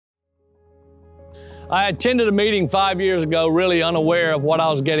I attended a meeting 5 years ago, really unaware of what I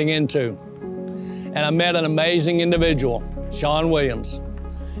was getting into. And I met an amazing individual, Sean Williams.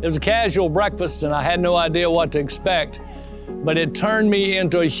 It was a casual breakfast and I had no idea what to expect, but it turned me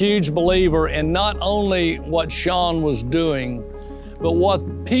into a huge believer in not only what Sean was doing, but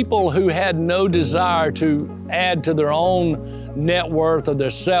what people who had no desire to add to their own net worth or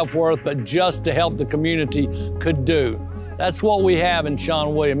their self-worth, but just to help the community could do. That's what we have in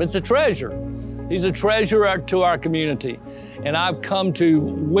Sean Williams. It's a treasure. He's a treasure to our community. And I've come to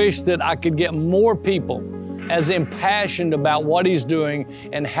wish that I could get more people as impassioned about what he's doing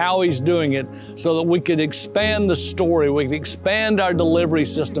and how he's doing it so that we could expand the story, we could expand our delivery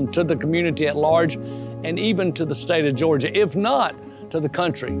system to the community at large and even to the state of Georgia, if not to the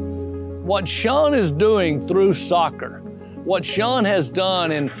country. What Sean is doing through soccer, what Sean has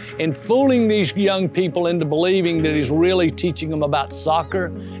done in fooling these young people into believing that he's really teaching them about soccer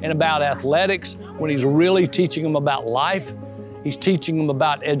and about athletics, when he's really teaching them about life. He's teaching them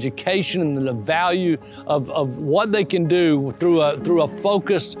about education and the value of what they can do through a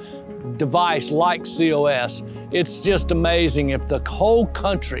focused device like COS. It's just amazing. If the whole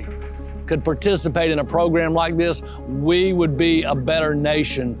country could participate in a program like this, we would be a better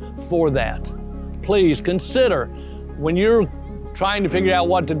nation for that. Please consider, when you're trying to figure out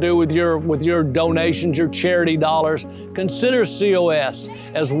what to do with your donations, your charity dollars, consider COS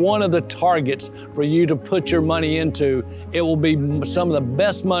as one of the targets for you to put your money into. It will be some of the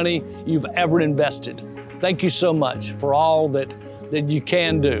best money you've ever invested. Thank you so much for all that you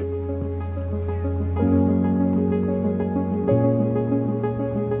can do.